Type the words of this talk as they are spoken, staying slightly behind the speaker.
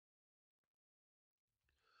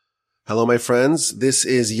Hello, my friends. This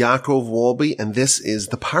is Yaakov Wolbe, and this is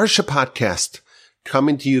the Parsha podcast,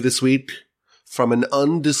 coming to you this week from an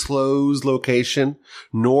undisclosed location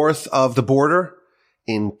north of the border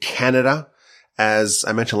in Canada. As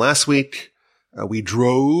I mentioned last week, we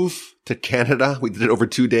drove to Canada. We did it over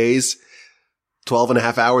 2 days, 12 and a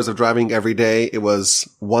half hours of driving every day. It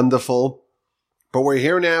was wonderful. But we're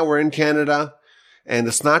here now. We're in Canada, and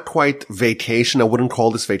it's not quite vacation. I wouldn't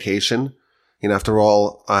call this vacation. After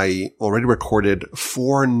all, I already recorded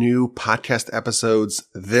 4 new podcast episodes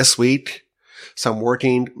this week. So I'm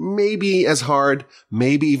working maybe as hard,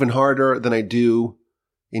 maybe even harder than I do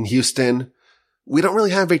in Houston. We don't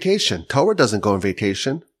really have vacation. Torah doesn't go on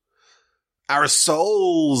vacation. Our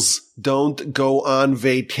souls don't go on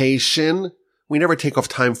vacation. We never take off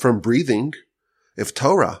time from breathing. If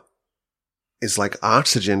Torah is like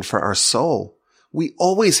oxygen for our soul, we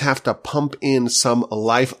always have to pump in some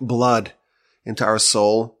life blood into our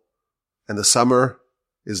soul, and the summer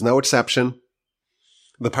is no exception.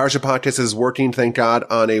 The Parsha podcast is working, thank God,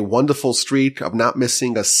 on a wonderful streak of not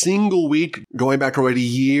missing a single week, going back already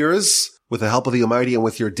years, with the help of the Almighty and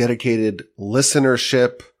with your dedicated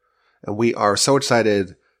listenership. And we are so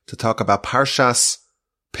excited to talk about Parshas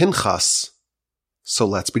Pinchas. So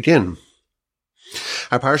let's begin.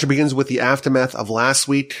 Our Parsha begins with the aftermath of last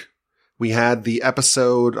week. We had the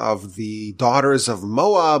episode of the daughters of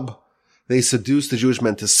Moab. They seduce the Jewish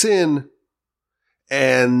men to sin.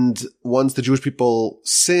 And once the Jewish people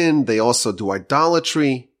sin, they also do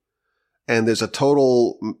idolatry. And there's a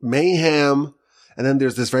total mayhem. And then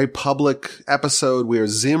there's this very public episode where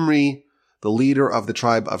Zimri, the leader of the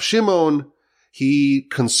tribe of Shimon, he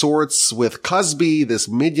consorts with Cosby, this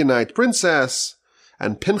Midianite princess,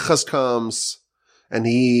 and Pinchas comes and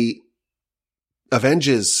he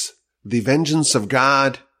avenges the vengeance of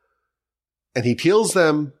God, and he kills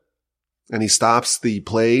them. And he stops the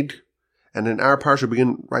plague. And in our parsha, we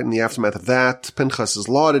begin right in the aftermath of that. Pinchas is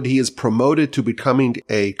lauded. He is promoted to becoming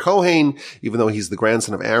a Kohen. Even though he's the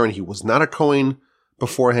grandson of Aaron, he was not a Kohen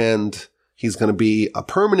beforehand. He's going to be a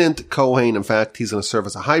permanent Kohen. In fact, he's going to serve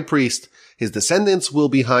as a high priest. His descendants will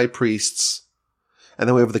be high priests. And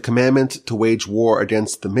then we have the commandment to wage war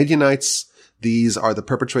against the Midianites. These are the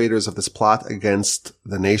perpetrators of this plot against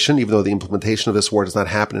the nation, even though the implementation of this war does not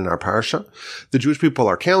happen in our parsha. The Jewish people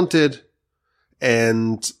are counted.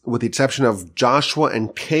 And with the exception of Joshua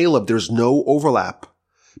and Caleb, there's no overlap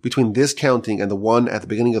between this counting and the one at the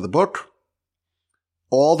beginning of the book.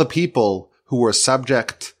 All the people who were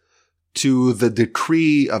subject to the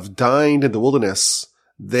decree of dying in the wilderness,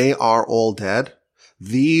 they are all dead.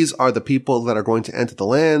 These are the people that are going to enter the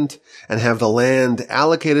land and have the land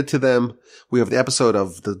allocated to them. We have the episode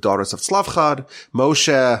of the daughters of Tzlafchad.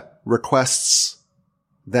 Moshe requests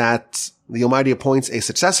that the Almighty appoints a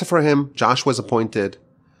successor for him. Joshua is appointed.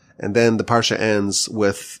 And then the Parsha ends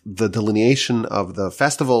with the delineation of the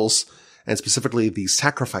festivals and specifically the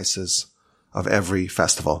sacrifices of every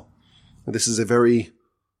festival. This is a very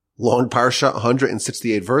long Parsha,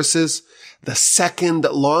 168 verses. The second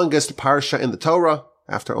longest Parsha in the Torah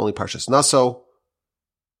after only Parshas Naso.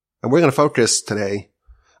 And we're going to focus today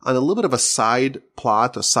on a little bit of a side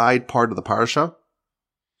plot, a side part of the Parsha.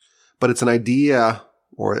 But it's an idea,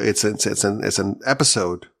 or it's an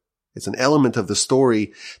episode. It's an element of the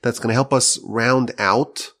story that's going to help us round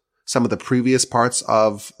out some of the previous parts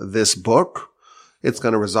of this book. It's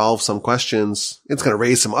going to resolve some questions. It's going to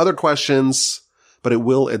raise some other questions, but it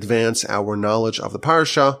will advance our knowledge of the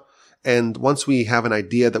Parsha. And once we have an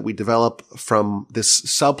idea that we develop from this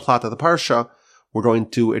subplot of the Parsha, we're going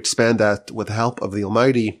to expand that with the help of the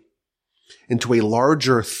Almighty into a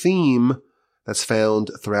larger theme that's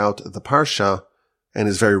found throughout the Parsha and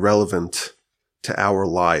is very relevant to our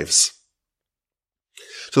lives.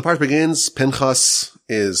 So the Parsha begins. Pinchas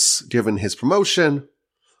is given his promotion.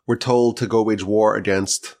 We're told to go wage war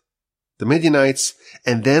against the Midianites.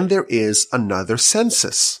 And then there is another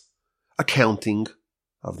census, a counting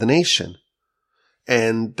of the nation.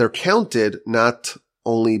 And they're counted not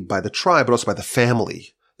only by the tribe, but also by the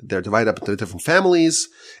family. They're divided up into different families,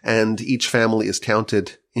 and each family is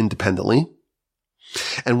counted independently.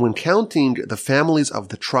 And when counting the families of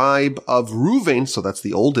the tribe of Reuven, so that's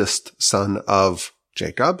the oldest son of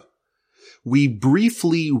Jacob, we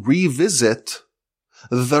briefly revisit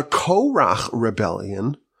the Korach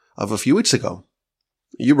rebellion of a few weeks ago.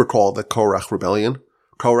 You recall the Korach rebellion.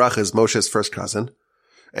 Korach is Moshe's first cousin.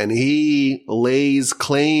 And he lays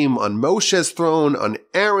claim on Moshe's throne, on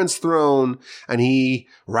Aaron's throne, and he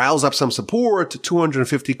riles up some support,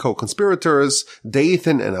 250 co-conspirators,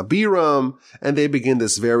 Dathan and Abiram, and they begin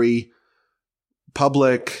this very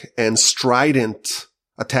public and strident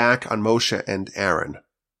attack on Moshe and Aaron.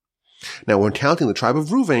 Now, when counting the tribe of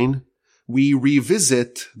Reuven, we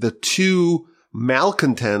revisit the two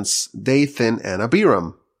malcontents, Dathan and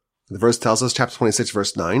Abiram. The verse tells us, chapter 26,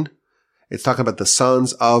 verse 9, it's talking about the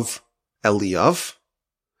sons of Eliav.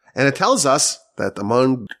 And it tells us that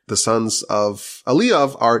among the sons of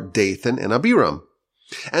Eliav are Dathan and Abiram.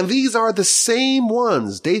 And these are the same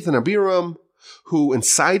ones, Dathan and Abiram, who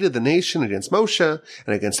incited the nation against Moshe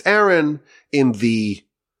and against Aaron in the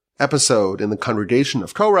episode in the congregation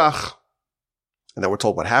of Korach. And then we're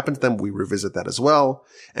told what happened to them. We revisit that as well.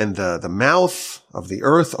 And the mouth of the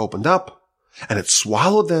earth opened up and it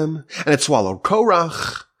swallowed them and it swallowed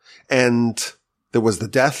Korach. And there was the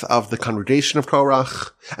death of the congregation of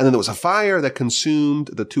Korach. And then there was a fire that consumed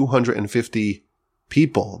the 250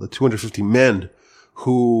 people, the 250 men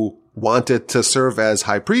who wanted to serve as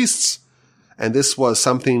high priests. And this was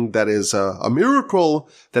something that is a miracle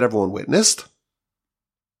that everyone witnessed.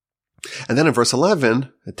 And then in verse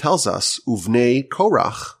 11, it tells us, Uvnei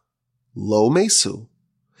Korach lo mesu.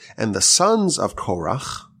 And the sons of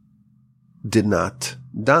Korach did not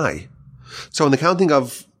die. So in the counting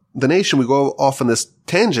of the nation, we go off on this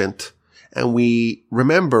tangent and we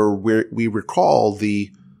remember, we recall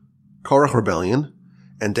the Korach rebellion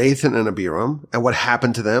and Dathan and Abiram and what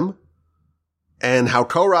happened to them and how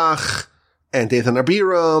Korach and Dathan and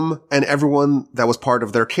Abiram and everyone that was part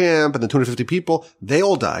of their camp and the 250 people, they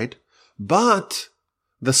all died. But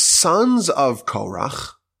the sons of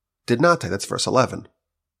Korach did not die. That's verse 11.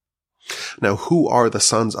 Now, who are the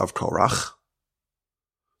sons of Korach?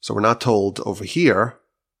 So we're not told over here.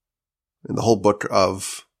 In the whole book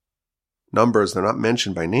of Numbers, they're not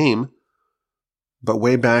mentioned by name. But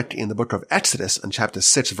way back in the book of Exodus, in chapter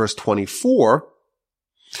 6, verse 24,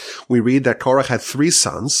 we read that Korach had three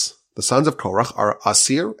sons. The sons of Korach are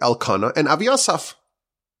Asir, Elkanah, and Aviasaph.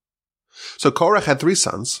 So Korach had three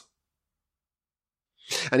sons.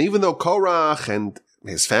 And even though Korach and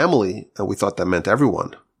his family, and we thought that meant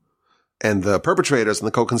everyone, and the perpetrators and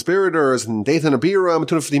the co-conspirators and Dathan and Abiram,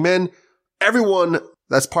 250 men, everyone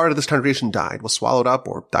that's part of this congregation died, was swallowed up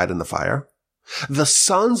or died in the fire. The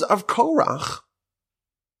sons of Korach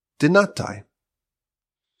did not die.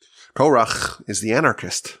 Korach is the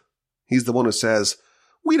anarchist. He's the one who says,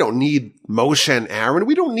 we don't need Moshe and Aaron.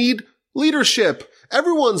 We don't need leadership.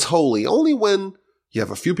 Everyone's holy. Only when you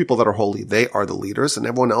have a few people that are holy, they are the leaders, and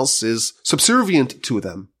everyone else is subservient to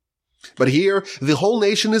them. But here, the whole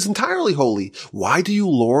nation is entirely holy. Why do you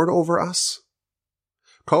lord over us?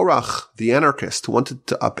 Korach, the anarchist, who wanted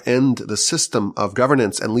to upend the system of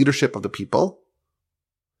governance and leadership of the people,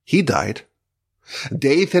 he died.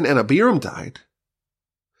 Dathan and Abiram died.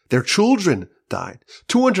 Their children died.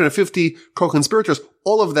 250 co-conspirators,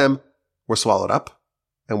 all of them were swallowed up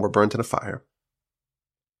and were burnt in a fire.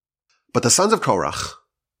 But the sons of Korach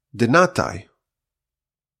did not die.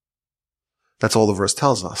 That's all the verse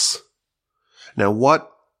tells us. Now,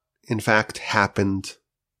 what, in fact, happened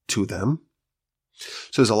to them?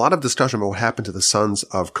 So there's a lot of discussion about what happened to the sons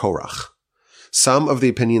of Korach. Some of the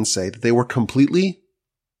opinions say that they were completely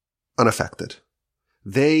unaffected.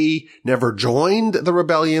 They never joined the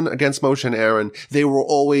rebellion against Moshe and Aaron. They were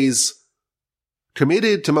always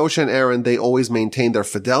committed to Moshe and Aaron. They always maintained their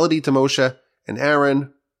fidelity to Moshe and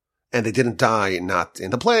Aaron. And they didn't die, not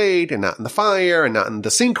in the plague, and not in the fire, and not in the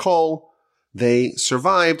sinkhole. They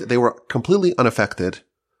survived. They were completely unaffected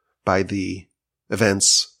by the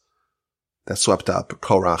events that swept up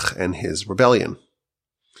Korach and his rebellion.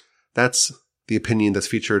 That's the opinion that's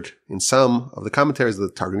featured in some of the commentaries of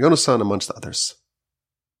the Targum Yonasan, amongst others.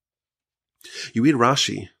 You read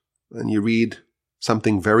Rashi, and you read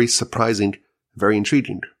something very surprising, very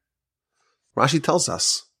intriguing. Rashi tells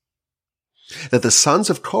us that the sons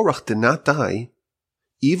of Korach did not die,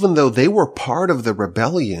 even though they were part of the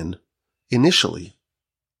rebellion initially.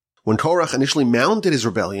 When Korach initially mounted his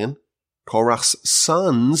rebellion, Korach's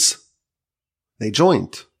sons, they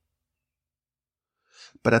joined.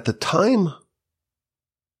 But at the time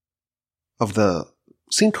of the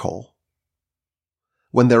sinkhole,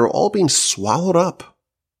 when they were all being swallowed up,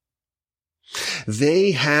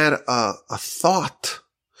 they had a thought,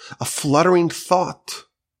 a fluttering thought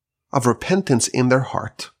of repentance in their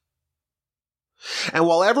heart. And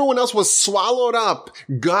while everyone else was swallowed up,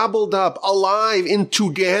 gobbled up, alive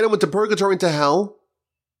into Gehenna, into purgatory, into hell,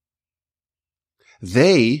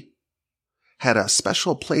 they had a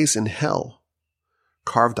special place in hell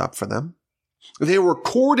carved up for them. They were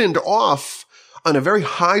cordoned off on a very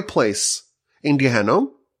high place in Gehenna,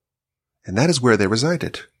 and that is where they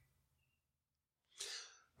resided.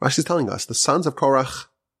 Rashi is telling us the sons of Korach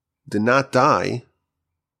did not die,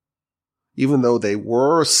 even though they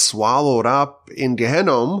were swallowed up in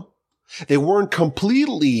Gehenna, They weren't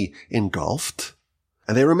completely engulfed,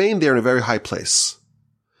 and they remained there in a very high place.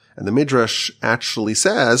 And the Midrash actually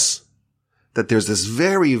says that there's this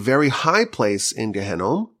very, very high place in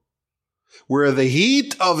Gehenna where the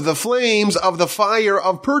heat of the flames of the fire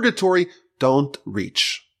of purgatory don't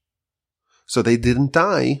reach. So they didn't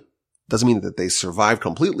die. Doesn't mean that they survived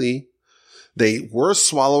completely. They were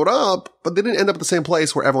swallowed up, but they didn't end up at the same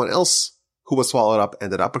place where everyone else who was swallowed up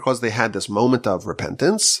ended up, because they had this moment of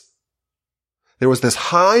repentance. There was this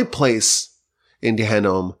high place in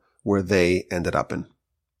Gehenna where they ended up in.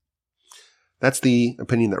 That's the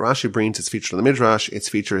opinion that Rashi brings. It's featured in the Midrash. It's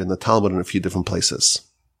featured in the Talmud in a few different places.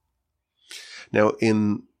 Now,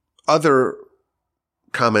 in other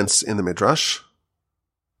comments in the Midrash,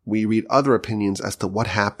 we read other opinions as to what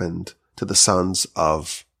happened to the sons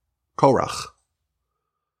of Korach.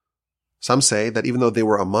 Some say that even though they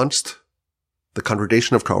were amongst the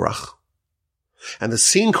congregation of Korach, and the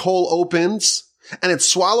sinkhole opens, and it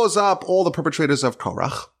swallows up all the perpetrators of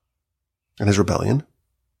Korach and his rebellion,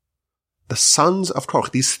 the sons of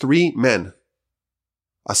Korach, these three men,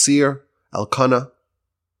 Asir, Elkanah,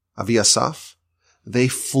 Aviasaph, they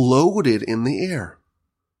floated in the air.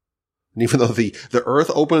 And even though the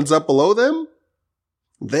earth opens up below them,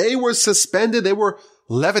 they were suspended, they were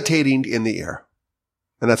levitating in the air.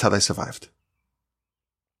 And that's how they survived.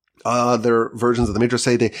 Other versions of the Midrash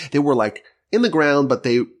say they were like in the ground, but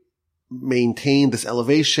they maintained this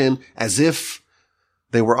elevation as if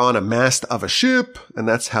they were on a mast of a ship, and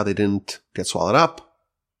that's how they didn't get swallowed up.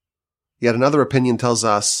 Yet another opinion tells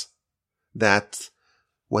us that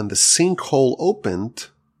when the sinkhole opened,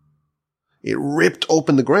 it ripped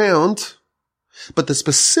open the ground, but the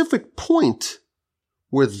specific point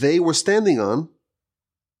where they were standing on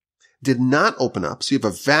did not open up. So you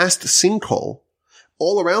have a vast sinkhole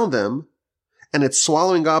all around them, and it's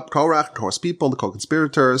swallowing up Korach, Korach's people, the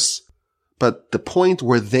co-conspirators. But the point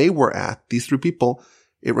where they were at, these three people,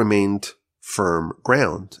 it remained firm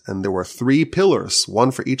ground. And there were three pillars, one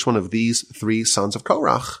for each one of these three sons of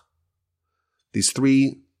Korach. These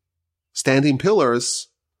three standing pillars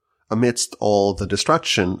amidst all the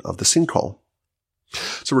destruction of the sinkhole.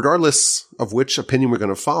 So regardless of which opinion we're going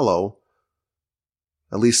to follow,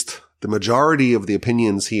 at least the majority of the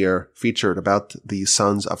opinions here featured about the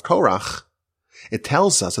sons of Korach, it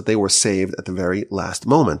tells us that they were saved at the very last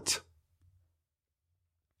moment.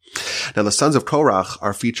 Now, the sons of Korach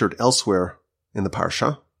are featured elsewhere in the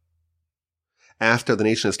Parsha. After the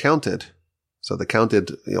nation is counted, so they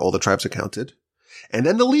counted, all the tribes are counted, and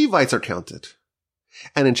then the Levites are counted.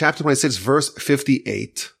 And in chapter 26, verse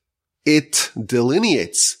 58, it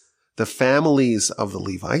delineates the families of the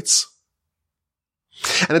Levites.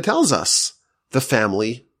 And it tells us the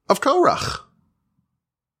family of Korach.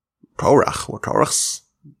 Korach's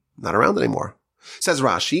not around anymore. Says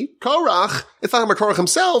Rashi, Korach, it's not about Korach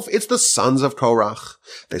himself, it's the sons of Korach.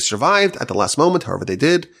 They survived at the last moment, however they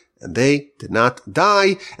did, and they did not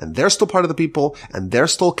die, and they're still part of the people, and they're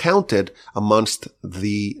still counted amongst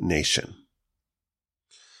the nation.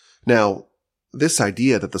 Now, this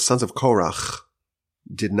idea that the sons of Korach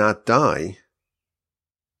did not die,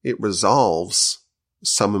 it resolves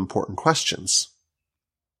some important questions.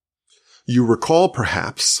 You recall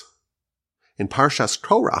perhaps in Parshas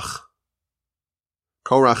Korach,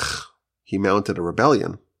 he mounted a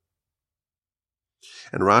rebellion.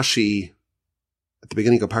 And Rashi, at the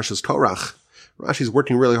beginning of Parshas Korach, Rashi's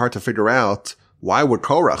working really hard to figure out why would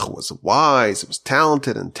Korach, who was wise, he was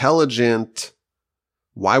talented, intelligent,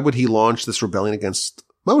 why would he launch this rebellion against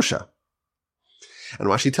Moshe? And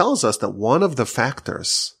Rashi tells us that one of the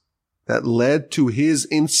factors that led to his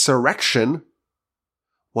insurrection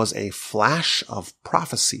was a flash of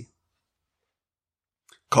prophecy.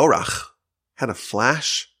 Korach had a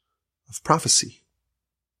flash of prophecy.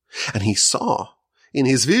 And he saw in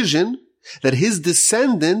his vision that his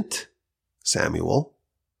descendant, Samuel,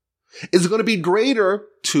 is going to be greater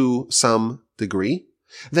to some degree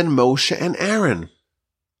than Moshe and Aaron.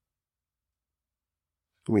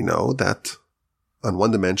 We know that on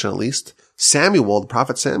one dimension at least, Samuel, the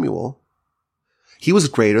prophet Samuel, he was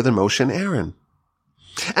greater than Moshe and Aaron.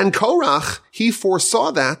 And Korach, he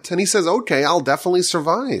foresaw that, and he says, okay, I'll definitely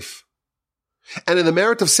survive. And in the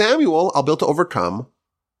merit of Samuel, I'll be able to overcome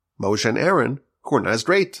Moshe and Aaron, who are not as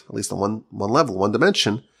great, at least on one level, one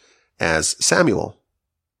dimension, as Samuel.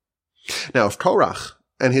 Now, if Korach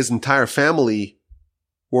and his entire family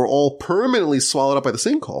were all permanently swallowed up by the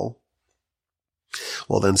sinkhole,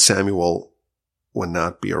 well, then Samuel would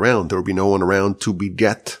not be around. There would be no one around to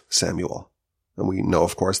beget Samuel. And we know,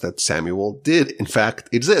 of course, that Samuel did, in fact,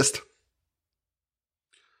 exist.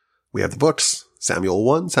 We have the books, Samuel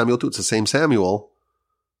 1, Samuel 2. It's the same Samuel.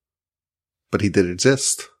 but he did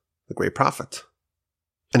exist, the great prophet.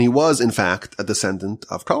 And he was, in fact, a descendant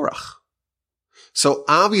of Korach. So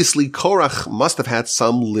obviously Korach must have had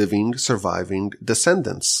some living, surviving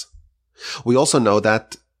descendants. We also know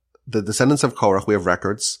that the descendants of Korach, we have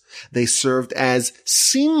records, they served as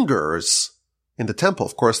singers in the temple.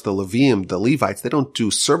 Of course, the Levium, the Levites, they don't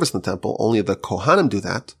do service in the temple. Only the Kohanim do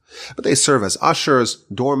that. But they serve as ushers,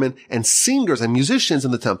 doormen, and singers and musicians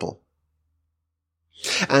in the temple.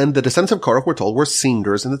 And the descendants of Korach, we're told, were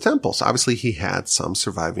singers in the temple. So obviously he had some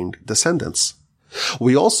surviving descendants.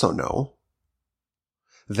 We also know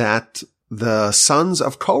that the sons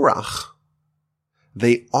of Korach,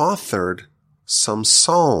 they authored some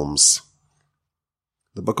Psalms.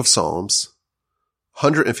 The book of Psalms,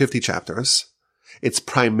 150 chapters. It's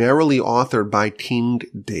primarily authored by King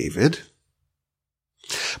David.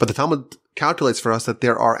 But the Talmud calculates for us that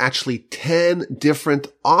there are actually 10 different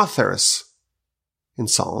authors in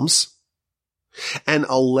Psalms, and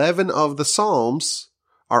 11 of the Psalms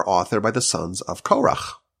are authored by the sons of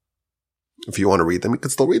Korach. If you want to read them, you can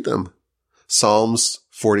still read them. Psalms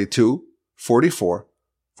 42, 44,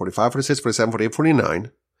 45, 46, 47, 48,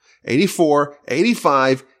 49, 84,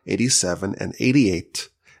 85, 87, and 88.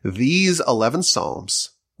 These 11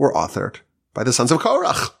 Psalms were authored by the sons of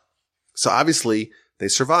Korach. So obviously they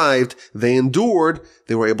survived, they endured,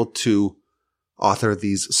 they were able to author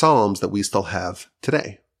these Psalms that we still have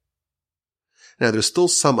today. Now there's still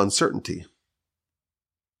some uncertainty.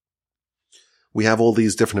 We have all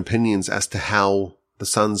these different opinions as to how the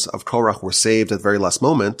sons of Korach were saved at the very last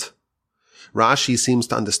moment. Rashi seems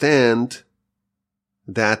to understand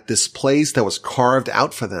that this place that was carved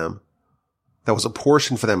out for them, that was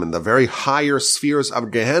apportioned for them in the very higher spheres of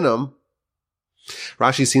Gehenna,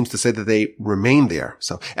 Rashi seems to say that they remain there.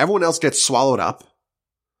 So everyone else gets swallowed up,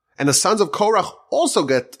 and the sons of Korach also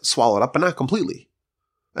get swallowed up, but not completely.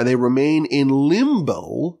 And they remain in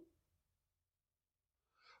limbo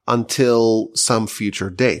until some future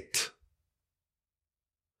date.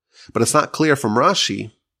 But it's not clear from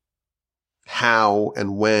Rashi how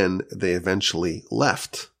and when they eventually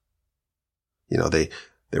left. You know, they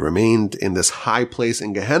remained in this high place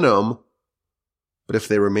in Gehenna, but if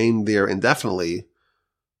they remained there indefinitely,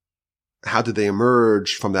 how did they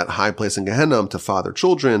emerge from that high place in Gehenna to father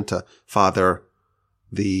children, to father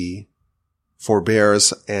the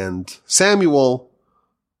forebears and Samuel,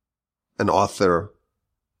 and author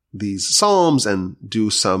these Psalms and do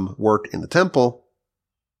some work in the temple?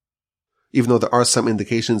 Even though there are some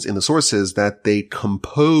indications in the sources that they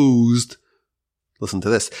composed, listen to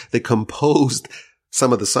this, they composed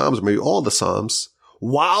some of the Psalms, or maybe all the Psalms,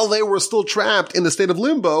 while they were still trapped in the state of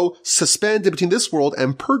limbo, suspended between this world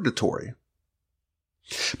and purgatory.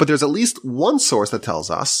 But there's at least one source that tells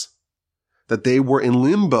us that they were in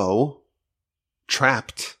limbo,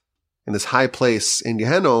 trapped in this high place in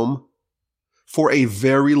Gehenna for a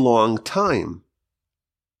very long time.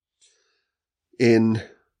 In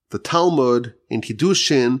the Talmud, in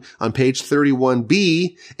Kiddushin, on page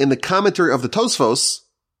 31b, in the commentary of the Tosfos,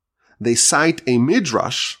 they cite a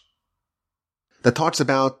midrash that talks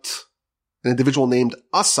about an individual named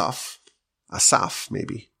Asaph,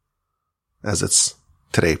 maybe, as it's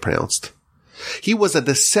today pronounced. He was a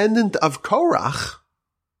descendant of Korach,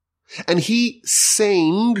 and he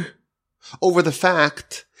sang over the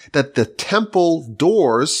fact that the temple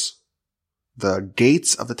doors, the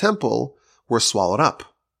gates of the temple, were swallowed up.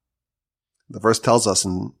 The verse tells us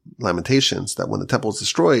in Lamentations that when the temple was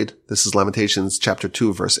destroyed, this is Lamentations chapter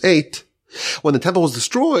 2, verse 8, when the temple was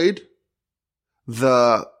destroyed,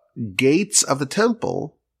 the gates of the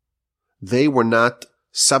temple, they were not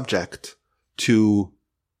subject to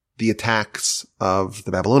the attacks of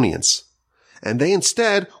the Babylonians. And they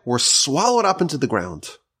instead were swallowed up into the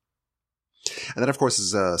ground. And that, of course,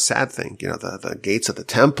 is a sad thing. You know, the gates of the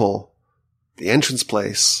temple, the entrance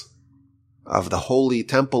place of the holy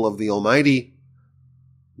temple of the Almighty,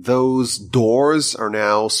 those doors are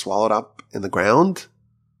now swallowed up in the ground.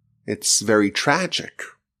 It's very tragic.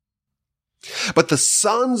 But the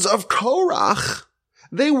sons of Korach,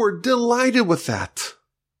 they were delighted with that.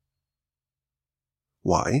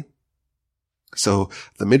 Why? So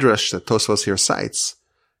the midrash that Tosfos here cites,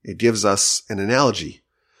 it gives us an analogy.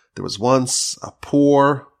 There was once a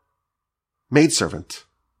poor maidservant,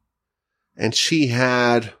 and she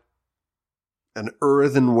had an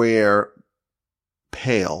earthenware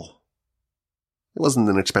pail. It wasn't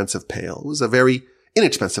an expensive pail. It was a very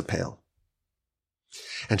inexpensive pail.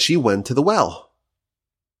 And she went to the well.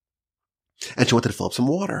 And she wanted to fill up some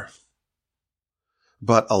water.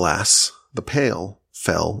 But alas, the pail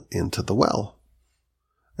fell into the well.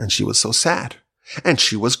 And she was so sad. And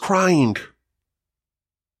she was crying.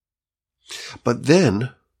 But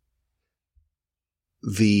then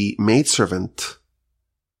the maidservant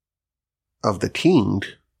of the king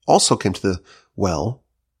also came to the well,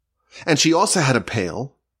 and she also had a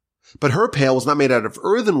pail, but her pail was not made out of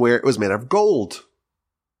earthenware, it was made out of gold.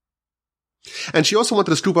 And she also wanted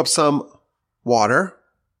to scoop up some water,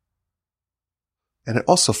 and it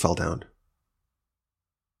also fell down.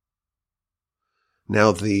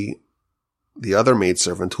 Now the other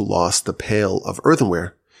maidservant who lost the pail of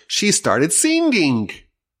earthenware, she started singing.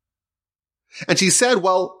 And she said,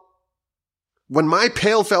 well, when my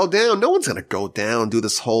pail fell down, no one's going to go down, do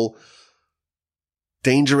this whole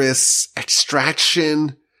dangerous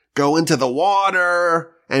extraction, go into the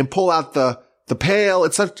water and pull out the pail.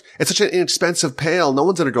 It's such an inexpensive pail. No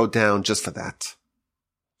one's going to go down just for that.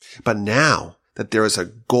 But now that there is a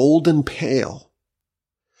golden pail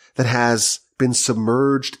that has been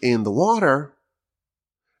submerged in the water,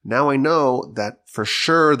 now I know that for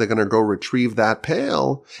sure they're going to go retrieve that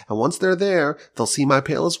pail. And once they're there, they'll see my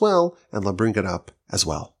pail as well, and they'll bring it up as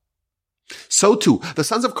well. So too, the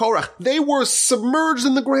sons of Korach, they were submerged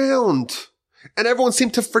in the ground, and everyone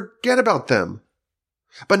seemed to forget about them.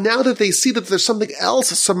 But now that they see that there's something else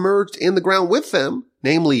submerged in the ground with them,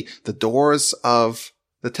 namely the doors of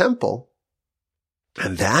the temple,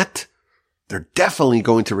 and that they're definitely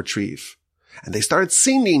going to retrieve. And they started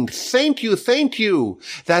singing, thank you,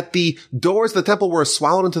 that the doors of the temple were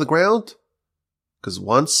swallowed into the ground. Because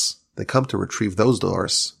once they come to retrieve those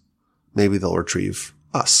doors, maybe they'll retrieve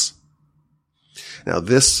us. Now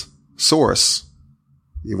this source,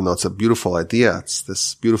 even though it's a beautiful idea, it's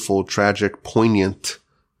this beautiful, tragic, poignant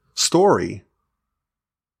story.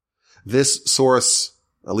 This source,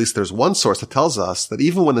 at least there's one source that tells us that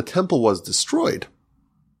even when the temple was destroyed,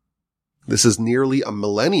 this is nearly a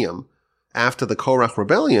millennium after the Korach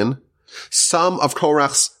rebellion, some of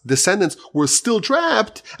Korach's descendants were still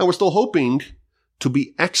trapped and were still hoping to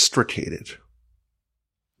be extricated.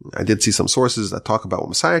 I did see some sources that talk about when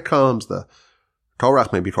Messiah comes, the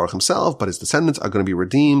Korach may be Korach himself, but his descendants are going to be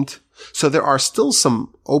redeemed. So there are still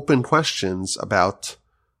some open questions about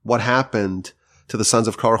what happened to the sons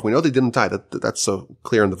of Korach. We know they didn't die. That's so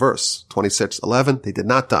clear in the verse. 26:11, they did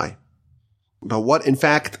not die. But what in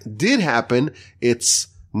fact did happen, it's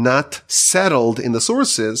not settled in the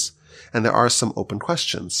sources, and there are some open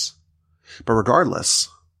questions. But regardless,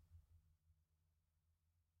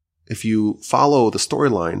 if you follow the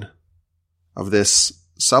storyline of this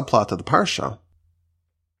subplot of the Parsha,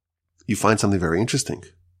 you find something very interesting.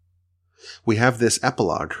 We have this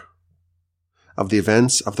epilogue of the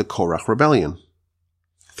events of the Korach rebellion.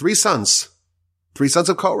 Three sons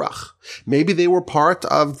of Korach. Maybe they were part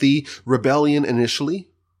of the rebellion initially,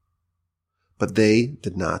 but they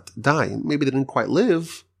did not die. Maybe they didn't quite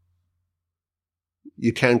live.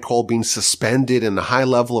 You can't call being suspended in a high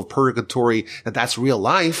level of purgatory that's real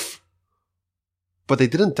life. But they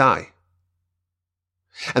didn't die.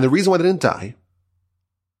 And the reason why they didn't die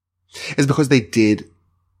is because they did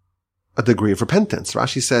a degree of repentance.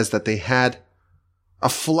 Rashi says that they had a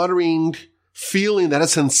fluttering feeling, that a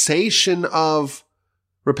sensation of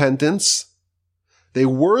repentance. They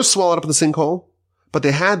were swallowed up in the sinkhole, but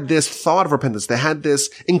they had this thought of repentance. They had this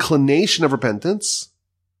inclination of repentance,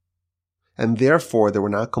 and therefore they were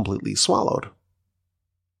not completely swallowed.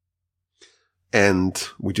 And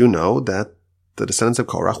we do know that the descendants of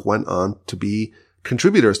Korach went on to be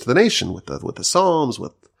contributors to the nation with the Psalms,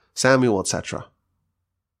 with Samuel, etc.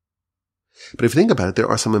 But if you think about it, there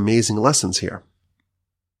are some amazing lessons here.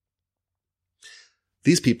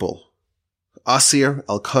 These people, Asir,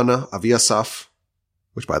 Elkanah, Aviasaph,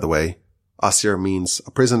 which by the way, Asir means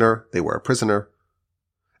a prisoner, they were a prisoner.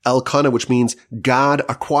 Elkanah, which means God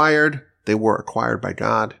acquired, they were acquired by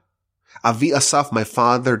God. Aviasaph, my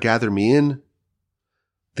father, gathered me in.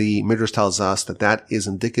 The Midrash tells us that that is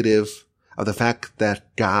indicative of the fact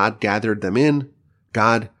that God gathered them in.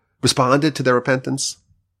 God responded to their repentance.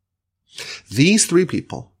 These three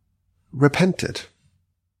people repented.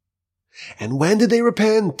 And when did they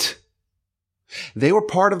repent? They were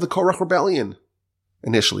part of the Korach rebellion,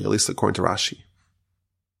 initially, at least according to Rashi.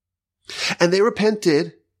 And they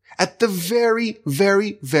repented at the very,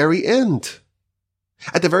 very, very end.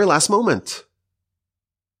 At the very last moment.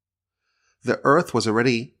 The earth was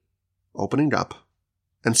already opening up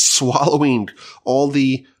and swallowing all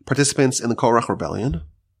the participants in the Korach rebellion,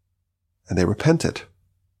 and they repented.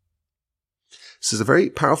 This is a very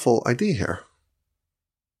powerful idea here.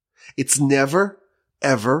 It's never,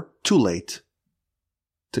 ever too late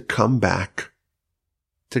to come back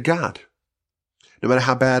to God. No matter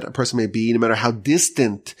how bad a person may be, no matter how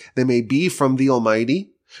distant they may be from the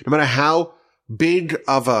Almighty, no matter how big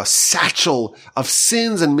of a satchel of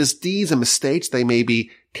sins and misdeeds and mistakes they may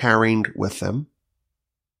be carrying with them.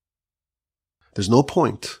 There's no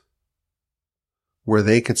point where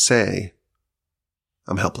they could say,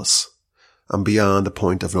 I'm helpless. I'm beyond the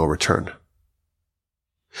point of no return.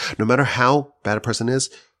 No matter how bad a person is,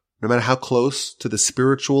 no matter how close to the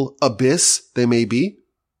spiritual abyss they may be,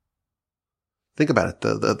 think about it.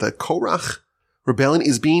 The Korach rebellion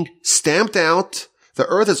is being stamped out. The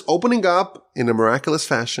earth is opening up in a miraculous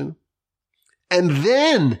fashion. And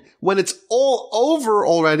then, when it's all over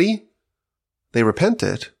already, they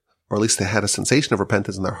repented, or at least they had a sensation of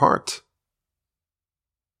repentance in their heart.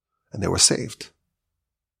 And they were saved.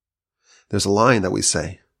 There's a line that we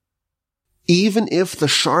say, even if the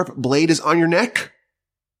sharp blade is on your neck,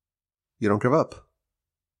 you don't give up.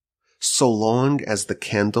 So long as the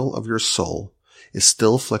candle of your soul is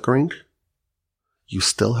still flickering, you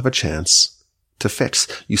still have a chance to fix.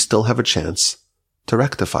 You still have a chance to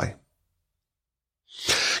rectify.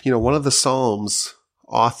 One of the Psalms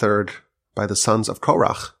authored by the sons of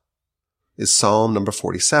Korach is Psalm number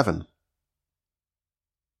 47.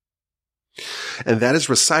 And that is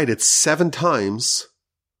recited 7 times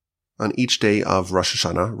on each day of Rosh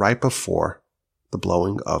Hashanah, right before the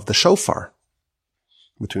blowing of the shofar.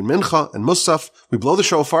 Between Mincha and Musaf, we blow the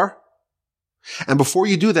shofar. And before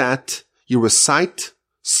you do that, you recite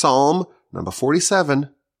Psalm number 47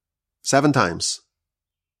 7 times.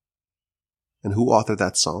 And who authored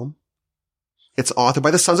that psalm? It's authored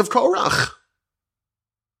by the sons of Korach.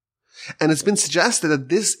 And it's been suggested that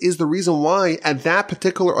this is the reason why at that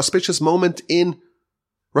particular auspicious moment in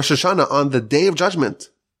Rosh Hashanah, on the Day of Judgment,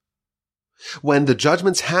 when the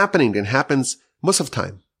judgment's happening and happens Musaf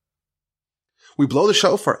time, we blow the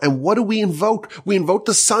shofar. And what do we invoke? We invoke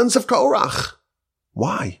the sons of Korach.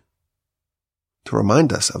 Why? To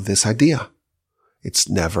remind us of this idea. It's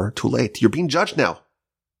never too late. You're being judged now.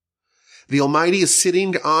 The Almighty is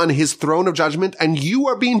sitting on his throne of judgment and you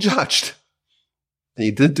are being judged. And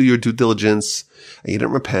you didn't do your due diligence, and you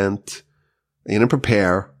didn't repent, and you didn't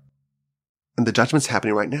prepare, and the judgment's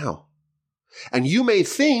happening right now. And you may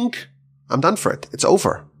think, I'm done for it. It's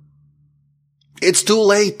over. It's too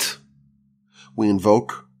late. We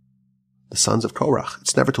invoke the sons of Korach.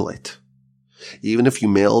 It's never too late. Even if you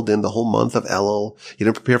mailed in the whole month of Elul, you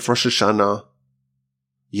didn't prepare for Rosh Hashanah,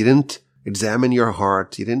 you didn't examine your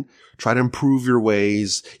heart, you didn't try to improve your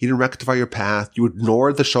ways, you didn't rectify your path, you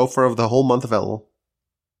ignored the shofar of the whole month of Elul.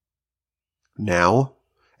 Now,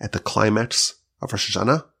 at the climax of Rosh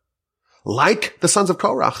Hashanah, like the sons of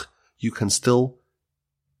Korach, you can still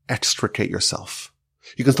extricate yourself.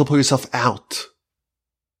 You can still pull yourself out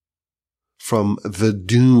from the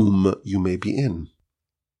doom you may be in.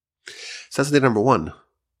 So that's day number 1.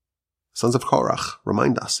 Sons of Korach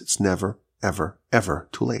remind us it's never, ever, ever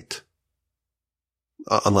too late.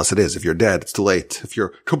 Unless it is. If you're dead, it's too late. If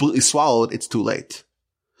you're completely swallowed, it's too late.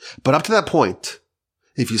 But up to that point,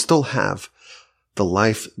 if you still have the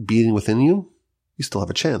life beating within you, you still have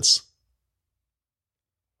a chance.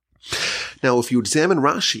 Now, if you examine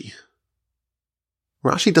Rashi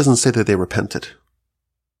doesn't say that they repented.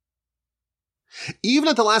 Even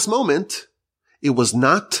at the last moment, it was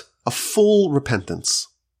not a full repentance.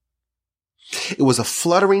 It was a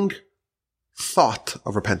fluttering thought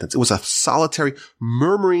of repentance. It was a solitary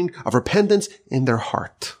murmuring of repentance in their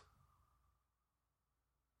heart.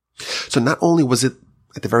 So not only was it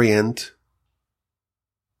at the very end,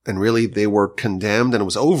 and really they were condemned and it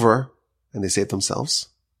was over, and they saved themselves,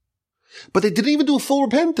 but they didn't even do a full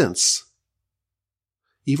repentance.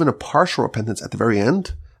 Even a partial repentance at the very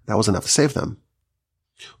end, that was enough to save them.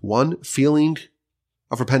 One feeling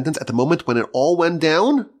of repentance at the moment when it all went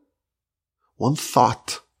down, one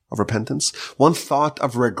thought of repentance, one thought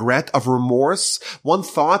of regret, of remorse, one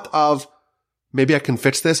thought of, maybe I can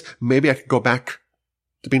fix this, maybe I could go back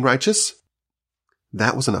to being righteous.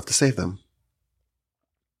 That was enough to save them.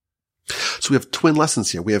 So we have twin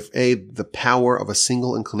lessons here. We have A, the power of a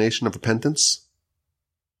single inclination of repentance,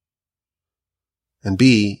 and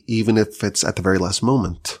B, even if it's at the very last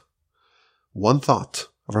moment, one thought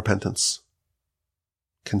of repentance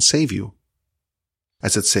can save you,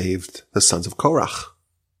 as it saved the sons of Korach.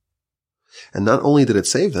 And not only did it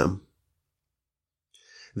save them,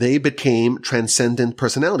 they became transcendent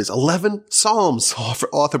personalities. 11 Psalms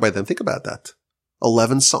authored by them. Think about that.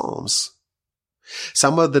 11 Psalms.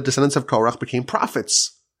 Some of the descendants of Korach became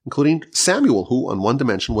prophets, including Samuel, who on one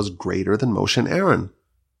dimension was greater than Moshe and Aaron.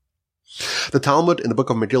 The Talmud in the book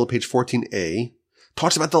of Megillah, page 14a,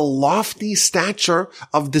 talks about the lofty stature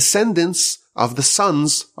of descendants of the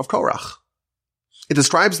sons of Korach. It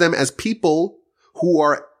describes them as people who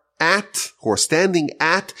are who are standing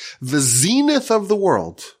at the zenith of the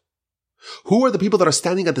world. Who are the people that are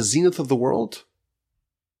standing at the zenith of the world?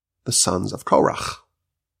 The sons of Korach.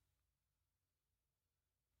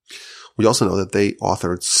 We also know that they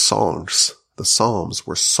authored songs. The Psalms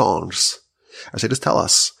were songs. As they just tell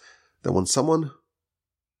us that when someone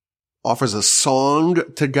offers a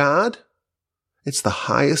song to God, it's the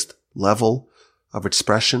highest level of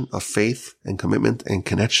expression of faith and commitment and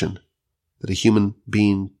connection that a human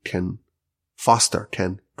being can foster,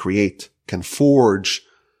 can create, can forge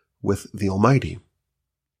with the Almighty.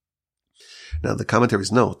 Now, the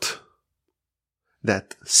commentaries note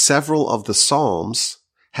that several of the Psalms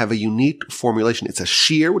have a unique formulation. It's a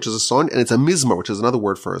shir, which is a song, and it's a mizmor, which is another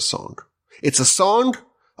word for a song. It's a song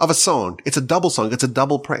of a song. It's a double song. It's a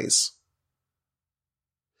double praise.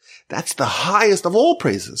 That's the highest of all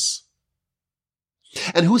praises.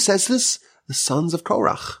 And who says this? The sons of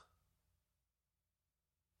Korach.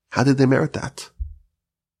 How did they merit that?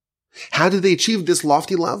 How did they achieve this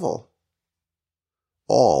lofty level?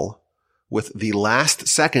 All with the last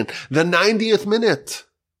second, the 90th minute,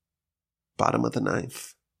 bottom of the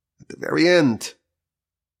ninth, at the very end.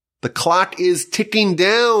 The clock is ticking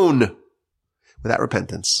down. Without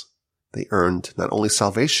repentance, they earned not only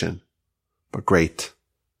salvation, but great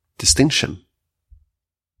distinction.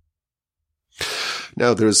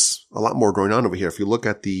 Now, there's a lot more going on over here. If you look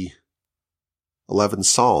at the 11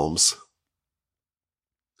 Psalms,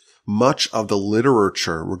 much of the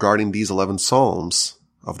literature regarding these 11 Psalms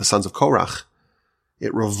of the sons of Korach,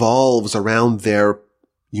 it revolves around their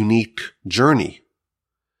unique journey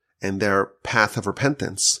and their path of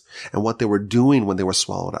repentance and what they were doing when they were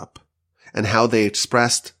swallowed up and how they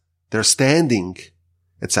expressed their standing,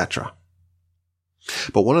 etc.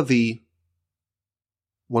 But one of the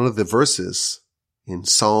verses in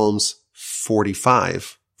Psalms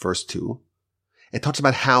 45, verse 2, it talks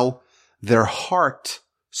about how their heart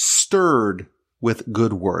stirred with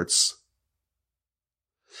good words.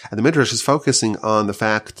 And the Midrash is focusing on the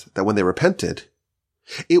fact that when they repented,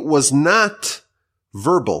 it was not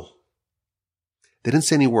verbal. They didn't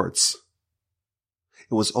say any words.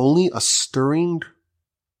 It was only a stirring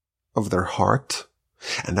of their heart,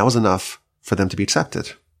 and that was enough for them to be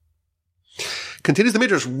accepted. Continues the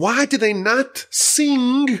Midrash, why did they not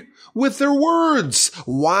sing with their words?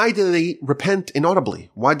 Why did they repent inaudibly?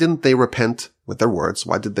 Why didn't they repent with their words?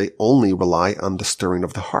 Why did they only rely on the stirring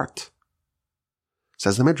of the heart?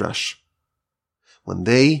 Says the Midrash, when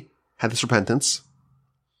they had this repentance,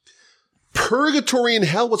 purgatory in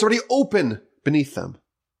hell was already open beneath them,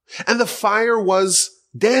 and the fire was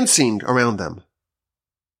dancing around them.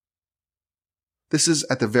 This is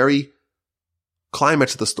at the very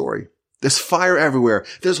climax of the story. There's fire everywhere.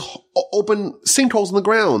 There's open sinkholes in the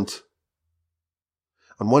ground.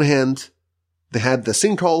 On one hand, they had the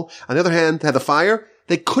sinkhole. On the other hand, they had the fire.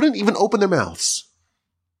 They couldn't even open their mouths.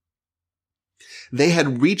 They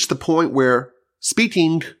had reached the point where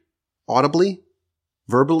speaking audibly,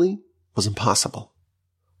 verbally, was impossible.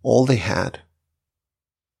 All they had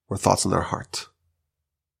were thoughts in their heart.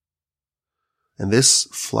 And this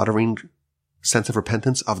fluttering sense of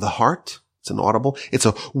repentance of the heart, it's inaudible, it's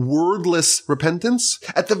a wordless repentance,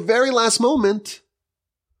 at the very last moment,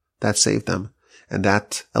 that saved them, and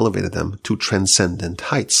that elevated them to transcendent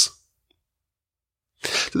heights.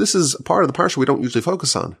 So this is a part of the Parsha we don't usually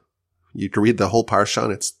focus on. You can read the whole Parsha,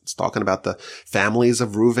 and it's talking about the families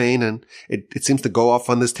of Ruvain, and it seems to go off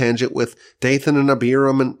on this tangent with Dathan and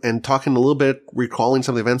Abiram and talking a little bit, recalling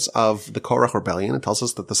some of the events of the Korach rebellion. It tells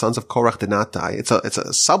us that the sons of Korach did not die. It's a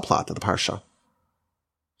subplot of the Parsha.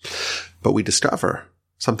 But we discover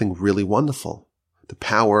something really wonderful. The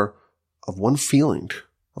power of one feeling,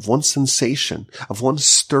 of one sensation, of one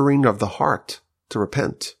stirring of the heart to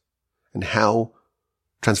repent, and how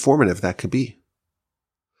transformative that could be.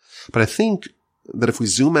 But I think that if we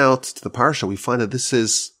zoom out to the Parsha, we find that this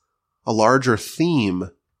is a larger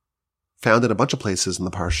theme found in a bunch of places in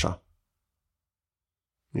the Parsha.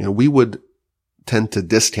 You know, we would tend to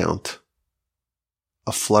discount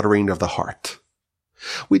a fluttering of the heart.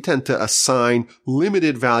 We tend to assign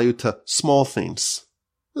limited value to small things.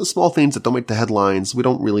 The small things that don't make the headlines, we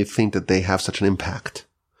don't really think that they have such an impact.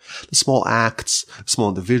 The small acts, small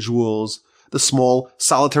individuals, the small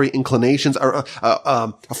solitary inclinations, or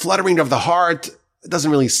a fluttering of the heart, it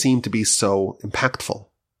doesn't really seem to be so impactful.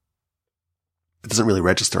 It doesn't really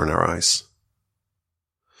register in our eyes.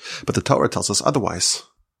 But the Torah tells us otherwise.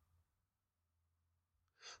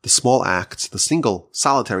 The small acts, the single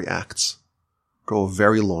solitary acts, go a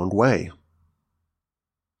very long way.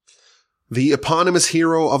 The eponymous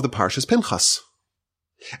hero of the Parsha is Pinchas,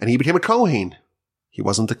 and he became a Kohen, He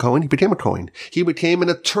wasn't a Kohen, he became a Kohen. He became an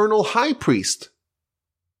eternal high priest.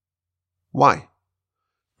 Why?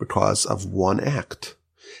 Because of one act.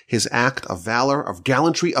 His act of valor, of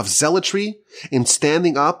gallantry, of zealotry in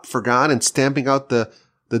standing up for God and stamping out the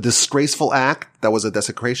disgraceful act that was a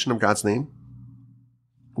desecration of God's name.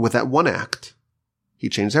 With that one act, he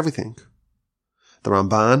changed everything. The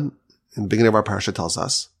Ramban, in the beginning of our Parsha, tells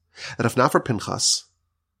us that if not for Pinchas,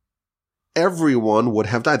 everyone would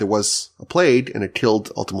have died. There was a plague, and it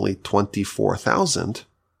killed ultimately 24,000.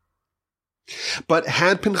 But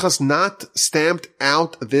had Pinchas not stamped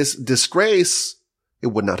out this disgrace, it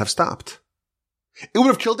would not have stopped. It would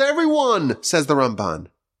have killed everyone, says the Ramban.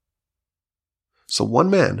 So one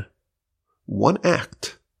man, one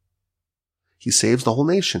act, he saves the whole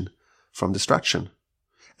nation from destruction,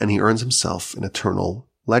 and he earns himself an eternal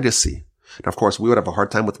legacy. Now, of course, we would have a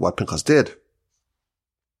hard time with what Pinchas did.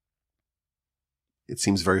 It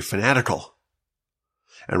seems very fanatical.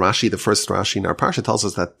 And Rashi, the first Rashi in our Parsha, tells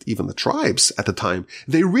us that even the tribes at the time,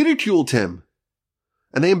 they ridiculed him,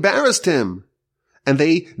 and they embarrassed him, and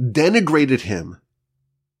they denigrated him.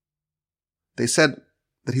 They said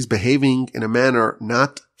that he's behaving in a manner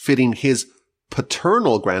not fitting his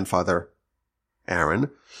paternal grandfather,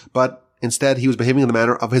 Aaron, but instead he was behaving in the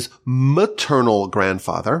manner of his maternal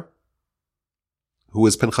grandfather. Who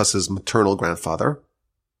is Pinchas's maternal grandfather?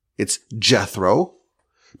 It's Jethro,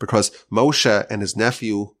 because Moshe and his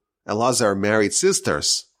nephew Elazar married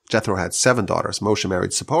sisters. Jethro had 7 daughters. Moshe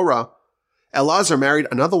married Zipporah. Elazar married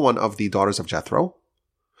another one of the daughters of Jethro,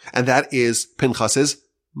 and that is Pinchas's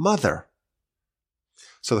mother.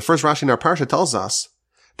 So the first Rashi in our Parsha tells us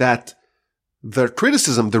that the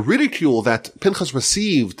criticism, the ridicule that Pinchas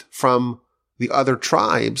received from the other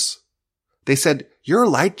tribes, they said, you're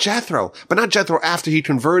like Jethro, but not Jethro after he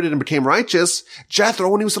converted and became righteous. Jethro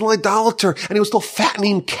when he was still an idolater and he was still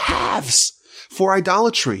fattening calves for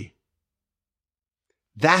idolatry.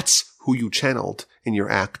 That's who you channeled in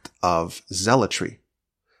your act of zealotry.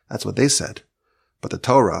 That's what they said. But the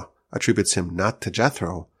Torah attributes him not to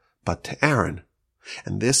Jethro, but to Aaron.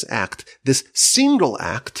 And this act, this single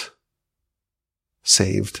act,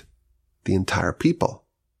 saved the entire people.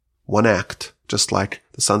 One act, just like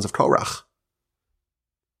the sons of Korach,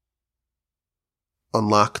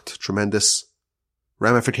 unlocked tremendous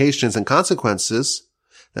ramifications and consequences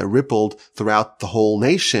that rippled throughout the whole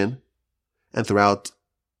nation and throughout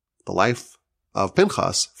the life of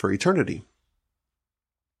Pinchas for eternity.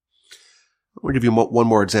 I'm going to give you one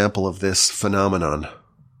more example of this phenomenon.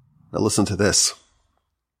 Now listen to this.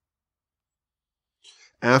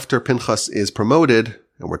 After Pinchas is promoted,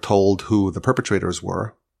 and we're told who the perpetrators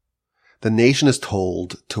were, the nation is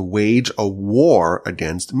told to wage a war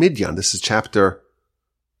against Midian. This is chapter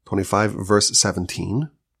 25, verse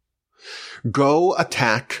 17. Go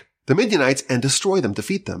attack the Midianites and destroy them,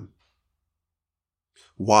 defeat them.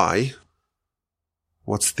 Why?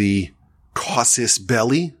 What's the casus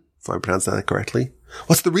belli, if I pronounce that correctly?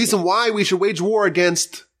 What's the reason why we should wage war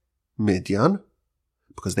against Midian?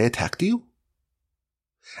 Because they attacked you?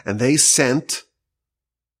 And they sent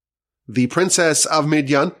the princess of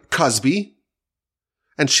Midian, Cosby,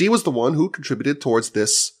 and she was the one who contributed towards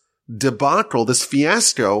this debacle, this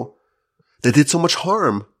fiasco that did so much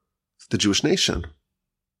harm to the Jewish nation.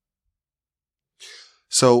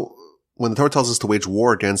 So when the Torah tells us to wage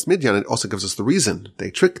war against Midian, it also gives us the reason.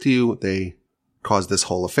 They tricked you, they caused this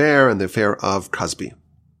whole affair and the affair of Cosby.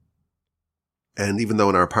 And even though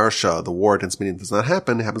in our Parsha the war against Midian does not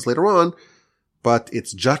happen, it happens later on, but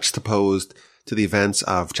it's juxtaposed to the events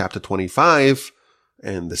of chapter 25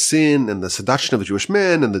 and the sin and the seduction of the Jewish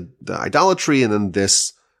men and the idolatry and then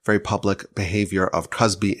this very public behavior of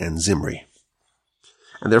Cosby and Zimri.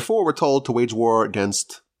 And therefore we're told to wage war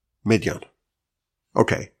against Midian.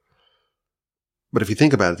 Okay. But if you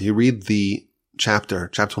think about it, if you read the chapter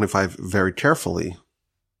 25 very carefully,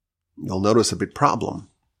 you'll notice a big problem.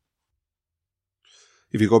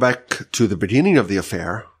 If you go back to the beginning of the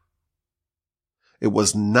affair, it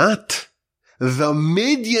was not the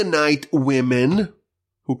Midianite women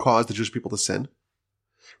who caused the Jewish people to sin.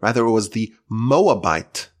 Rather, it was the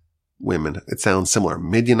Moabite women. It sounds similar.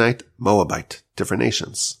 Midianite, Moabite, different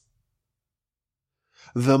nations.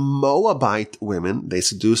 The Moabite women, they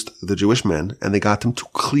seduced the Jewish men and they got them to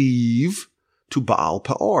cleave to Baal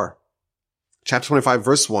Peor. Chapter 25,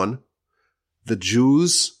 verse 1, the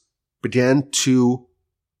Jews began to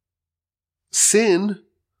sin,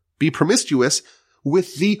 be promiscuous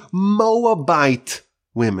with the Moabite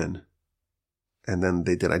women. And then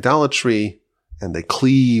they did idolatry and they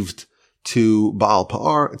cleaved to Baal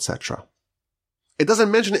Peor, etc. It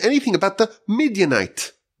doesn't mention anything about the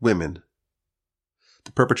Midianite women.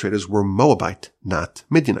 The perpetrators were Moabite, not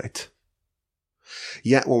Midianite.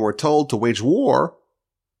 Yet when we're told to wage war,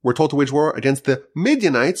 we're told to wage war against the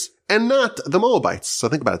Midianites and not the Moabites. So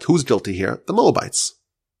think about it. Who's guilty here? The Moabites.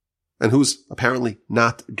 And who's apparently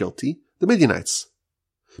not guilty? The Midianites.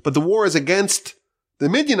 But the war is against the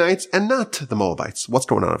Midianites and not the Moabites. What's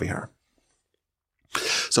going on over here?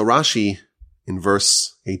 So Rashi, in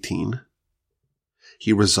verse 18,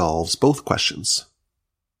 he resolves both questions.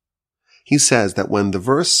 He says that when the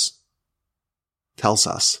verse tells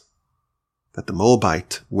us that the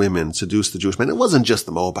Moabite women seduced the Jewish men, it wasn't just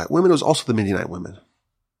the Moabite women, it was also the Midianite women.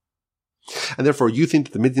 And therefore you think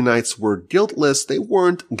that the Midianites were guiltless. They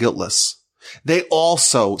weren't guiltless. They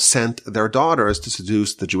also sent their daughters to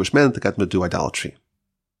seduce the Jewish men to get them to do idolatry.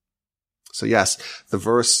 So yes, the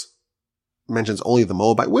verse mentions only the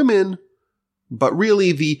Moabite women, but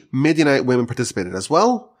really the Midianite women participated as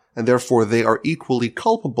well, and therefore they are equally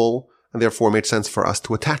culpable, and therefore it made sense for us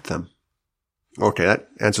to attack them. Okay, that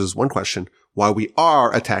answers one question, why we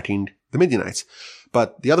are attacking the Midianites.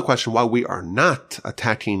 But the other question, why we are not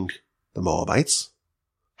attacking the Moabites,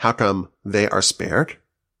 how come they are spared?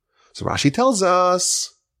 So Rashi tells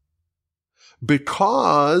us,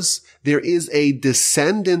 because there is a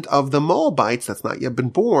descendant of the Moabites that's not yet been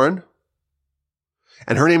born,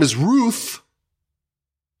 and her name is Ruth.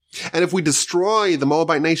 And if we destroy the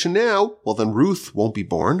Moabite nation now, well then Ruth won't be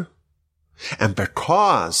born. And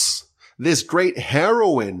because this great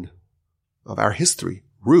heroine of our history,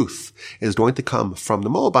 Ruth, is going to come from the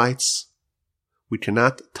Moabites, we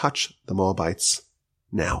cannot touch the Moabites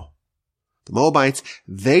now. The Moabites,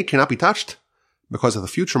 they cannot be touched because of the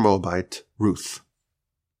future Moabite, Ruth.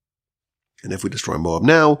 And if we destroy Moab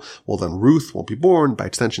now, well then Ruth won't be born, by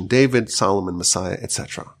extension David, Solomon, Messiah,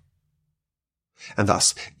 etc. And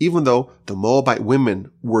thus, even though the Moabite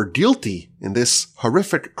women were guilty in this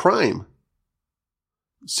horrific crime,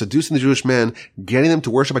 seducing the Jewish men, getting them to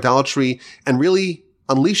worship idolatry, and really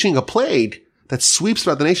unleashing a plague that sweeps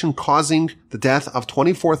throughout the nation, causing the death of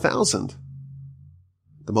 24,000,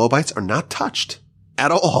 the Moabites are not touched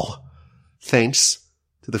at all, thanks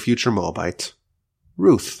to the future Moabite,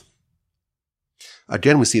 Ruth.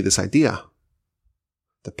 Again, we see this idea,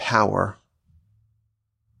 the power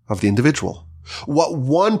of the individual. What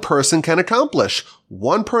one person can accomplish.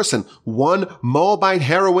 One person, one Moabite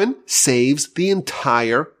heroine saves the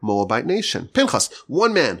entire Moabite nation. Pinchas,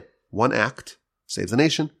 one man, one act, saves the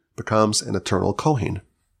nation, becomes an eternal Kohen.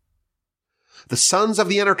 The sons of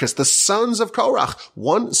the Anarchist, the sons of Korach,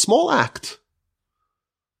 one small act,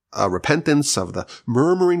 a repentance of the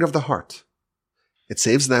murmuring of the heart. It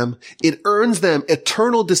saves them. It earns them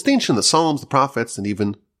eternal distinction. The Psalms, the prophets, and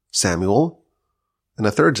even Samuel. And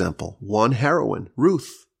a third example, one heroine,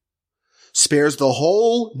 Ruth, spares the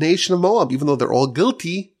whole nation of Moab. Even though they're all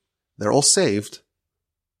guilty, they're all saved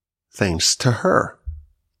thanks to her.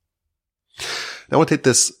 Now I want to take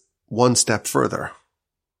this one step further.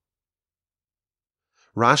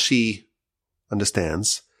 Rashi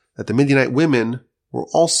understands that the Midianite women were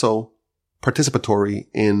also participatory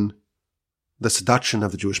in the seduction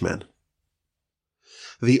of the Jewish men.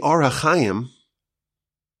 The Or HaChaim,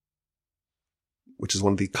 which is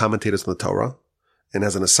one of the commentators on the Torah, and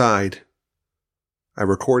as an aside, I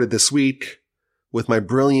recorded this week with my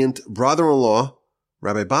brilliant brother-in-law,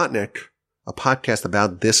 Rabbi Botnick, a podcast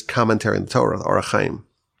about this commentary on the Torah, the Or HaChaim.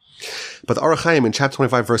 But the Or HaChaim in chapter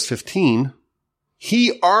 25, verse 15,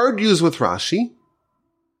 he argues with Rashi,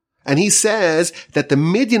 and he says that the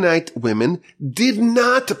Midianite women did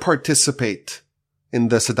not participate in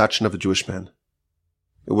the seduction of the Jewish men.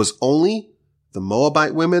 It was only the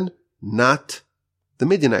Moabite women, not the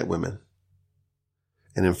Midianite women.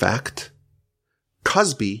 And in fact,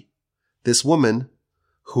 Cosby, this woman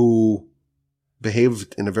who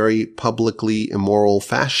behaved in a very publicly immoral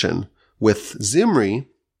fashion with Zimri,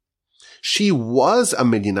 she was a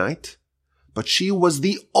Midianite, but she was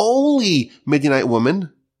the only Midianite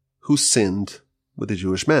woman who sinned with the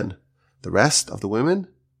Jewish men. The rest of the women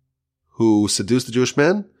who seduced the Jewish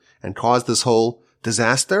men and caused this whole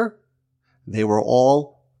disaster, they were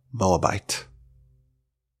all Moabite.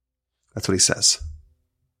 That's what he says.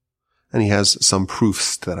 And he has some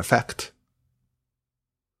proofs to that effect.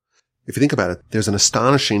 If you think about it, there's an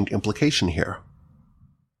astonishing implication here.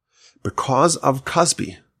 Because of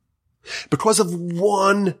Cosby, because of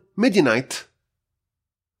one Midianite,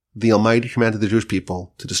 the Almighty commanded the Jewish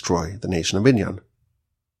people to destroy the nation of Midian.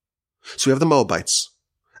 So we have the Moabites,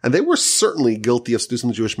 and they were certainly guilty of seducing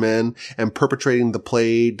the Jewish men and perpetrating the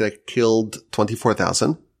plague that killed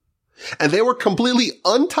 24,000. And they were completely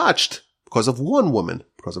untouched because of one woman,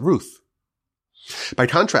 because of Ruth. By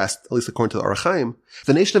contrast, at least according to the Orach Chaim,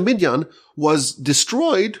 the nation of Midian was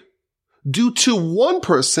destroyed due to one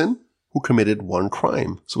person who committed one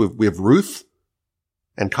crime. So we have Ruth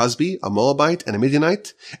and Cosby, a Moabite and a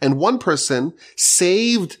Midianite, and one person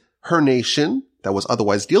saved her nation that was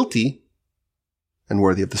otherwise guilty and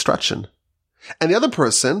worthy of destruction. And the other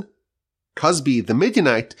person, Cosby, the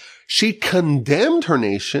Midianite, she condemned her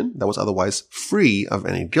nation that was otherwise free of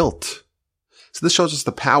any guilt. So this shows us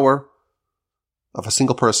the power of a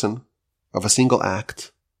single person, of a single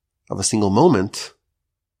act, of a single moment,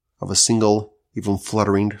 of a single, even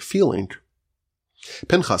fluttering feeling.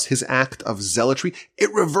 Pinchas, his act of zealotry,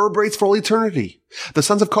 it reverberates for all eternity. The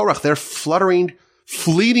sons of Korach, their fluttering,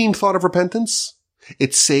 fleeting thought of repentance,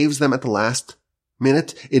 it saves them at the last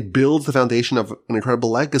minute. It builds the foundation of an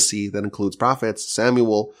incredible legacy that includes prophets,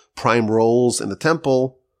 Samuel, prime roles in the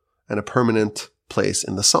temple, and a permanent place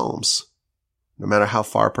in the Psalms. No matter how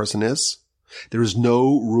far a person is, there is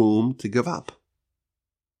no room to give up.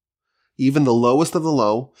 Even the lowest of the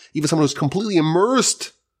low, even someone who's completely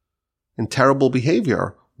immersed in terrible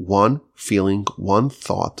behavior, one feeling, one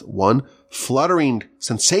thought, one fluttering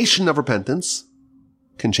sensation of repentance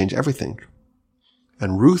can change everything.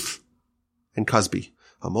 And Ruth and Cosby,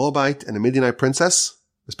 a Moabite and a Midianite princess,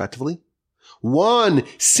 respectively, one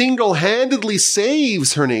single-handedly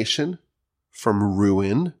saves her nation from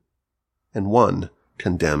ruin, and one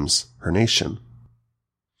condemns her nation.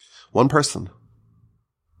 One person,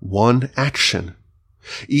 one action,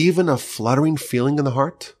 even a fluttering feeling in the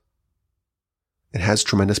heart, it has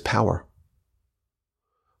tremendous power.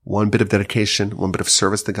 One bit of dedication, one bit of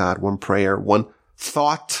service to God, one prayer, one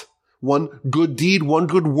thought, one good deed, one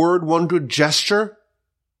good word, one good gesture,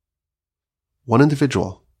 one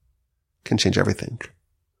individual can change everything.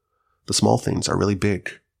 The small things are really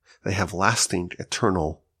big. They have lasting,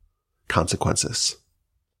 eternal consequences.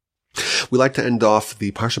 We like to end off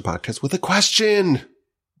the Parsha podcast with a question.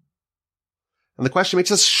 And the question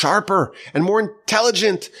makes us sharper and more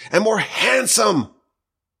intelligent and more handsome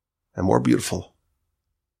and more beautiful.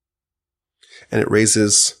 And it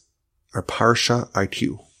raises our Parsha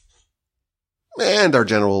IQ and our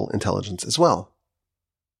general intelligence as well.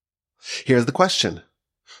 Here's the question.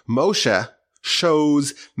 Moshe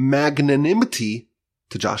shows magnanimity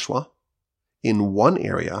to Joshua in one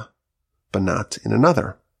area, but not in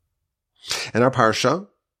another. In our Parsha,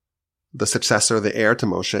 the successor, the heir to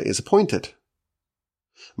Moshe, is appointed.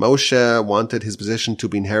 Moshe wanted his position to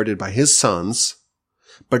be inherited by his sons,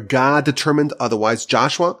 but God determined otherwise.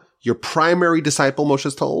 Joshua, your primary disciple, Moshe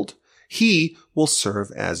is told, he will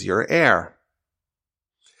serve as your heir.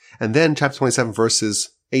 And then chapter 27,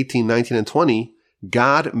 verses 18, 19, and 20,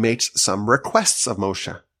 God makes some requests of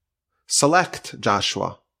Moshe. Select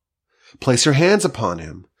Joshua. Place your hands upon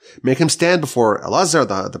him. Make him stand before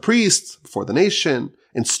Elazar, the priest, before the nation.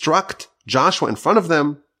 Instruct Joshua in front of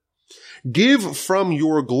them. Give from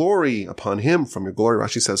your glory upon him, from your glory.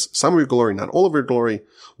 Rashi says, some of your glory, not all of your glory.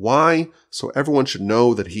 Why? So everyone should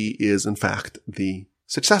know that he is, in fact, the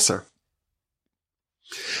successor.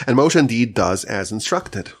 And Moshe indeed does as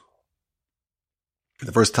instructed.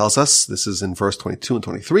 The verse tells us, this is in verse 22 and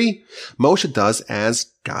 23, Moshe does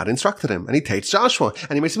as God instructed him. And he takes Joshua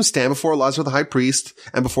and he makes him stand before Elazar the high priest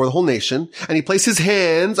and before the whole nation. And he places his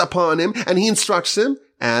hands upon him and he instructs him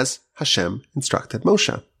as Hashem instructed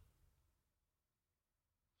Moshe.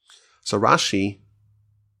 So Rashi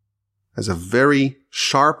has a very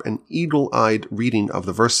sharp and eagle-eyed reading of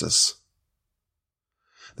the verses.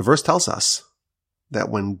 The verse tells us that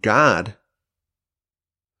when God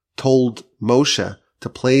told Moshe to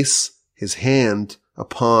place his hand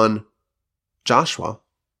upon Joshua,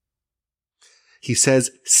 he says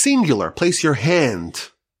singular, place your hand.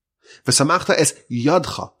 V'samachta es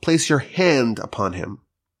yadcha, place your hand upon him.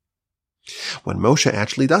 When Moshe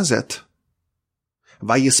actually does it,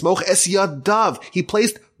 vayismoch es yadav, he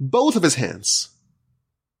placed both of his hands.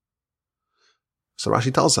 So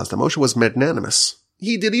Rashi tells us that Moshe was magnanimous.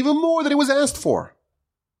 He did even more than he was asked for.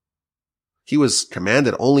 He was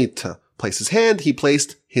commanded only to place his hand. He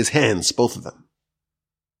placed his hands, both of them.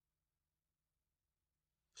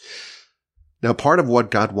 Now, part of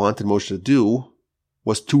what God wanted Moshe to do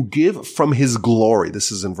was to give from his glory.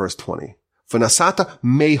 This is in verse 20. V'nasata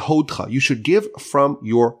mehodcha. You should give from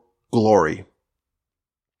your glory.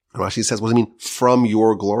 And Rashi says, what does it mean, from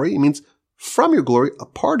your glory? It means from your glory, a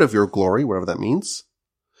part of your glory, whatever that means,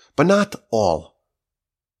 but not all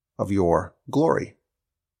of your glory.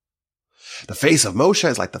 The face of Moshe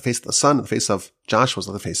is like the face of the sun, and the face of Joshua is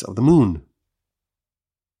like the face of the moon.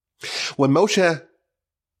 When Moshe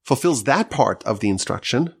fulfills that part of the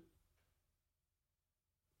instruction,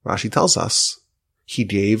 Rashi tells us he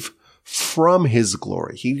gave from his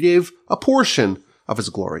glory. He gave a portion of his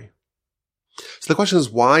glory. So the question is,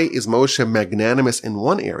 why is Moshe magnanimous in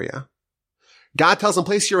one area? God tells him,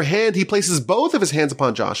 place your hand. He places both of his hands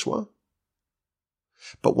upon Joshua.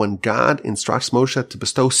 But when God instructs Moshe to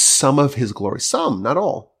bestow some of his glory, some, not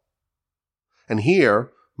all. And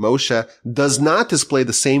here, Moshe does not display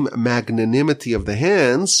the same magnanimity of the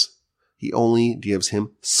hands. He only gives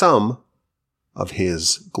him some of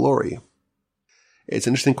his glory. It's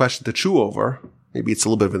an interesting question to chew over. Maybe it's a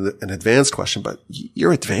little bit of an advanced question, but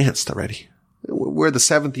you're advanced already. We're the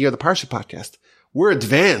 7th year of the Parsha podcast. We're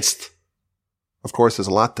advanced. Of course, there's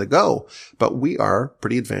a lot to go, but we are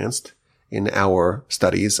pretty advanced in our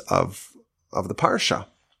studies of the Parsha.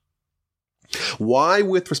 Why,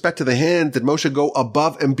 with respect to the hand, did Moshe go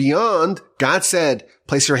above and beyond? God said,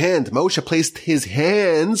 place your hand. Moshe placed his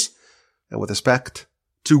hands. And with respect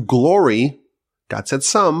to glory, God said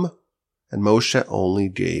some, and Moshe only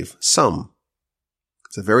gave some.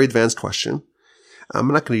 It's a very advanced question. I'm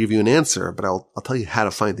not going to give you an answer, but I'll tell you how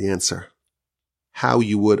to find the answer, how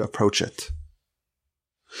you would approach it.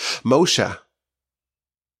 Moshe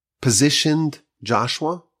positioned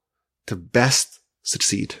Joshua to best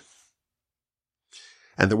succeed.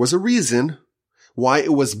 And there was a reason why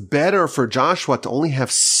it was better for Joshua to only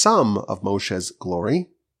have some of Moshe's glory,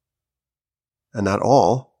 and not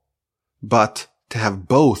all, but to have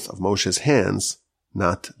both of Moshe's hands,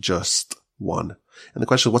 not just one. And the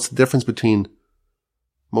question is, what's the difference between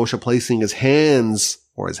Moshe placing his hands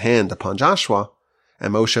or his hand upon Joshua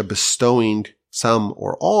and Moshe bestowing some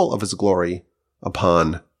or all of his glory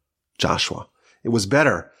upon Joshua? It was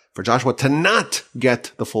better for Joshua to not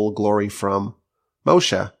get the full glory from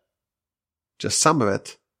Moshe, just some of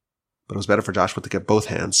it, but it was better for Joshua to get both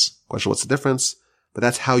hands. Question, what's the difference? But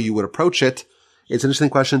that's how you would approach it. It's an interesting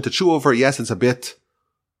question to chew over. Yes, it's a bit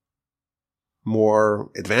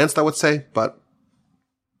more advanced, I would say, but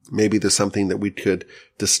maybe there's something that we could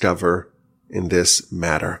discover in this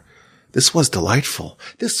matter. This was delightful.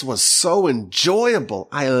 This was so enjoyable.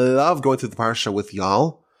 I love going through the Parsha with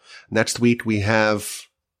y'all. Next week, we have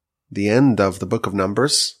the end of the book of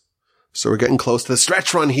Numbers. So we're getting close to the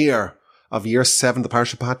stretch run here of year 7, the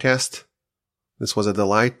Parsha podcast. This was a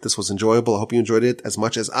delight. This was enjoyable. I hope you enjoyed it as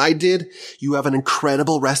much as I did. You have an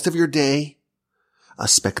incredible rest of your day, a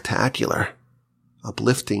spectacular,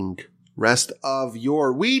 uplifting rest of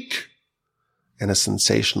your week, and a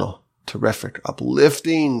sensational, terrific,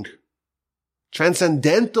 uplifting,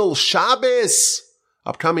 transcendental Shabbos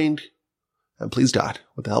upcoming. And please God,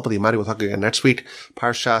 with the help of the Almighty, we'll talk again next week.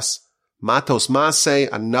 Parshas Matos Maseh,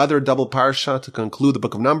 another double Parsha to conclude the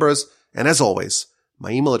book of Numbers. And as always, my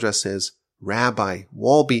email address is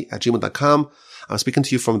rabbiwalby@gmail.com. I'm speaking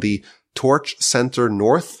to you from the Torch Center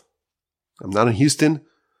North. I'm not in Houston.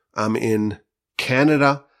 I'm in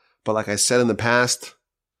Canada. But like I said in the past,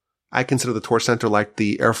 I consider the Torch Center like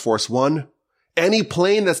the Air Force One. Any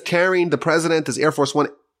plane that's carrying the president is Air Force One.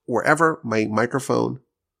 Wherever my microphone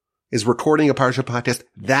is recording a Parsha podcast,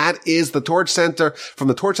 that is the Torch Center. From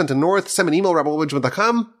the Torch Center North, send me an email,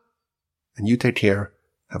 rabbiwalby@gmail.com. And you take care.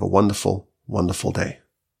 Have a wonderful, wonderful day.